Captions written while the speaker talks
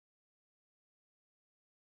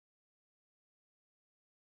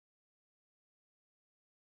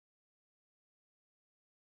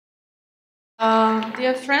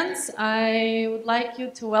Dear friends, I would like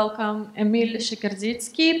you to welcome Emil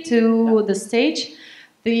Shekerdzhiiski to the stage,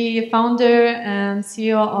 the founder and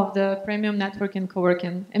CEO of the Premium Network in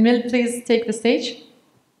Coworking. Emil, please take the stage.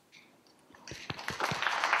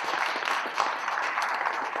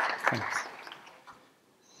 Thanks.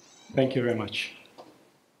 Thank you very much.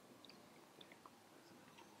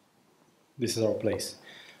 This is our place.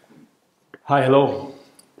 Hi, hello.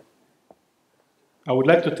 I would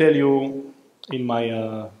like to tell you in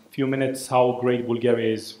my few minutes how great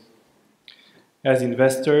Bulgaria is. As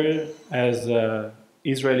investor, as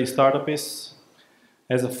Israeli startupist,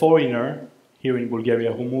 as a foreigner here in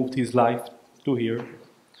Bulgaria who moved his life to here,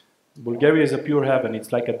 Bulgaria is a pure heaven.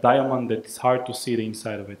 It's like a diamond that's hard to see the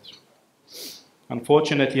inside of it.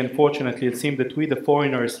 Unfortunately, it seems that we, the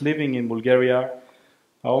foreigners living in Bulgaria,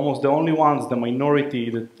 are almost the only ones, the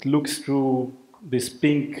minority, that looks through these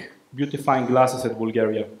pink, beautifying glasses at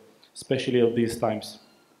Bulgaria, especially at these times.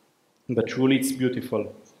 But truly, it's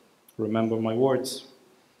beautiful. Remember my words.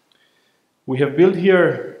 We have built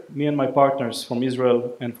here, me and my partners from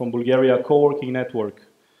Israel and from Bulgaria, a co-working network.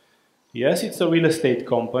 Yes, it's a real estate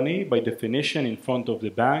company, by definition, in front of the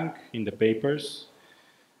bank, in the papers.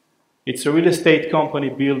 It's a real estate company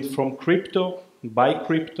built from crypto, by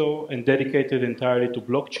crypto, and dedicated entirely to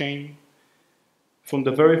blockchain. From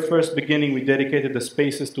the very first beginning, we dedicated the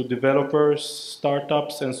spaces to developers,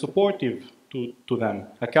 startups, and supportive to them,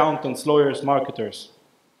 accountants, lawyers, marketers.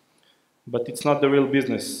 But it's not the real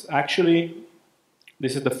business. Actually,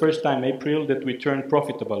 this is the first time, April, that we turned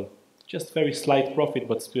profitable. Just very slight profit,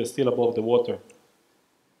 but still above the water.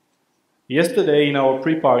 Yesterday, in our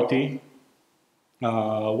pre-party,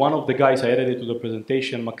 one of the guys I added to the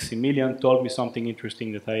presentation, Maximilian, told me something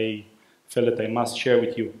interesting that I felt that I must share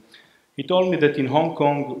with you. He told me that in Hong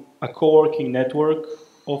Kong, a co-working network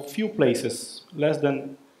of few places, less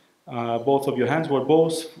than both of your hands, were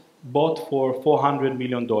both bought for $400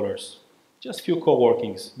 million. Just few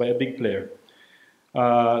co-workings by a big player.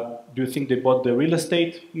 Do you think they bought the real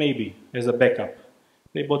estate? Maybe, as a backup.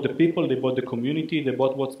 They bought the people, they bought the community, they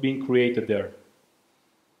bought what's being created there.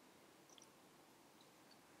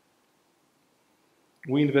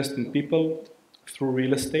 We invest in people through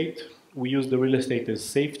real estate. We use the real estate as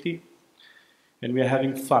safety, and we are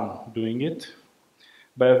having fun doing it.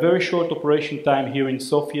 By a very short operation time here in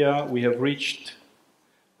Sofia, we have reached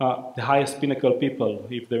the highest pinnacle people,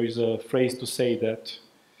 if there is a phrase to say that.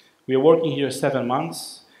 We are working here 7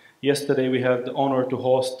 months. Yesterday we had the honor to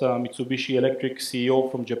host Mitsubishi Electric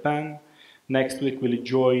CEO from Japan. Next week we'll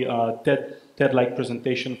enjoy a TED-like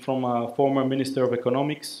presentation from a former Minister of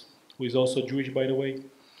Economics, who is also Jewish, by the way.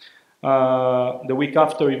 The week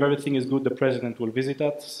after, if everything is good, the President will visit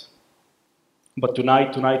us. But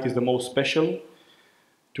tonight is the most special.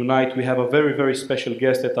 Tonight we have a very, very special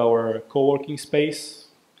guest at our co-working space.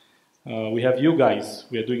 We have you guys.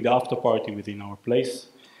 We are doing the after party within our place.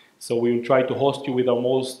 So we will try to host you with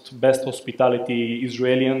our best hospitality,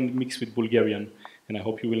 Israeli mixed with Bulgarian. And I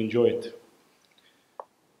hope you will enjoy it.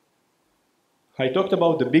 I talked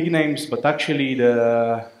about the big names, but actually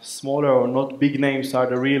the smaller or not big names are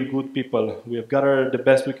the real good people. We have gathered the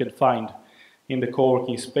best we can find in the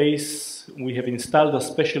co-working space. We have installed a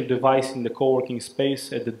special device in the co-working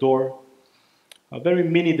space at the door. A very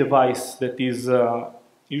mini device that is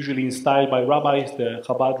usually installed by rabbis. The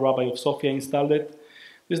Chabad rabbi of Sofia installed it.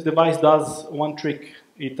 This device does one trick.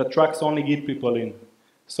 It attracts only good people in.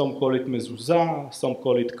 Some call it mezuzah, some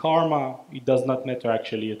call it karma. It does not matter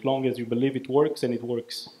actually, as long as you believe it works, and it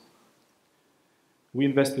works. We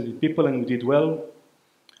invested in people and we did well.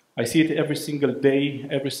 I see it every single day,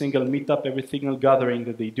 every single meetup, every single gathering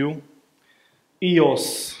that they do.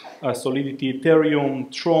 EOS, Solidity, Ethereum,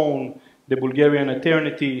 Tron, the Bulgarian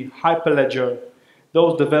Eternity, Hyperledger.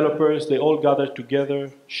 Those developers, they all gather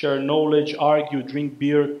together, share knowledge, argue, drink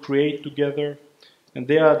beer, create together. And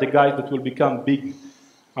they are the guys that will become big,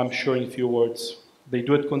 I'm sure, in few words. They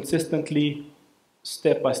do it consistently,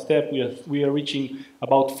 step by step. We are reaching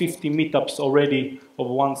about 50 meetups already of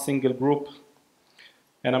one single group.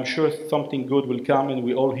 And I'm sure something good will come, and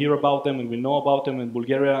we all hear about them, and we know about them, and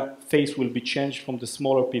Bulgaria's face will be changed from the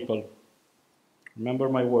smaller people. Remember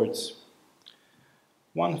my words.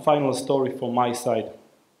 One final story from my side.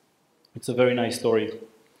 It's a very nice story.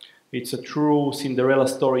 It's a true Cinderella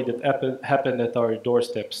story that happened at our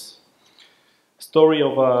doorsteps. Story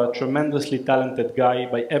of a tremendously talented guy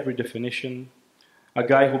by every definition. A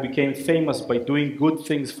guy who became famous by doing good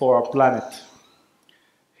things for our planet.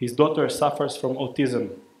 His daughter suffers from autism,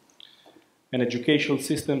 and educational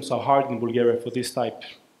systems are hard in Bulgaria for this type.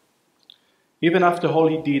 Even after all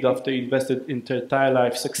he did, after he invested in his entire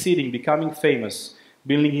life, succeeding, becoming famous,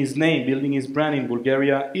 building his name, building his brand in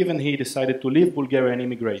Bulgaria. Even he decided to leave Bulgaria and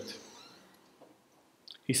immigrate.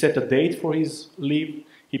 He set a date for his leave.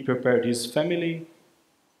 He prepared his family.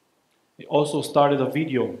 He also started a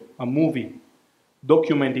video, a movie,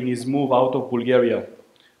 documenting his move out of Bulgaria,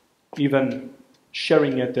 even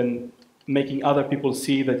sharing it and making other people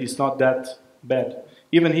see that it's not that bad.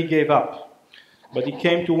 Even he gave up. But he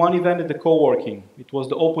came to one event at the co-working. It was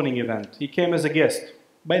the opening event. He came as a guest,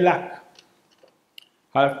 by luck.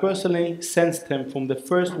 I have personally sensed him from the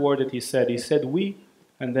first word that he said. He said we,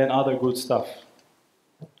 and then other good stuff.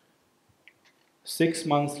 6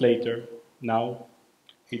 months later, now,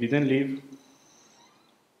 he didn't leave.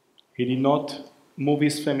 He did not move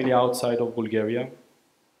his family outside of Bulgaria.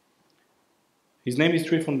 His name is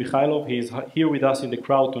Trifon Mikhailov. He is here with us in the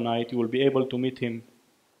crowd tonight. You will be able to meet him.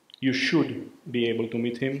 You should be able to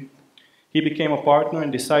meet him. He became a partner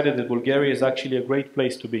and decided that Bulgaria is actually a great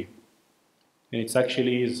place to be. And it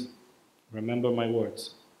actually is. Remember my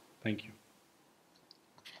words. Thank you.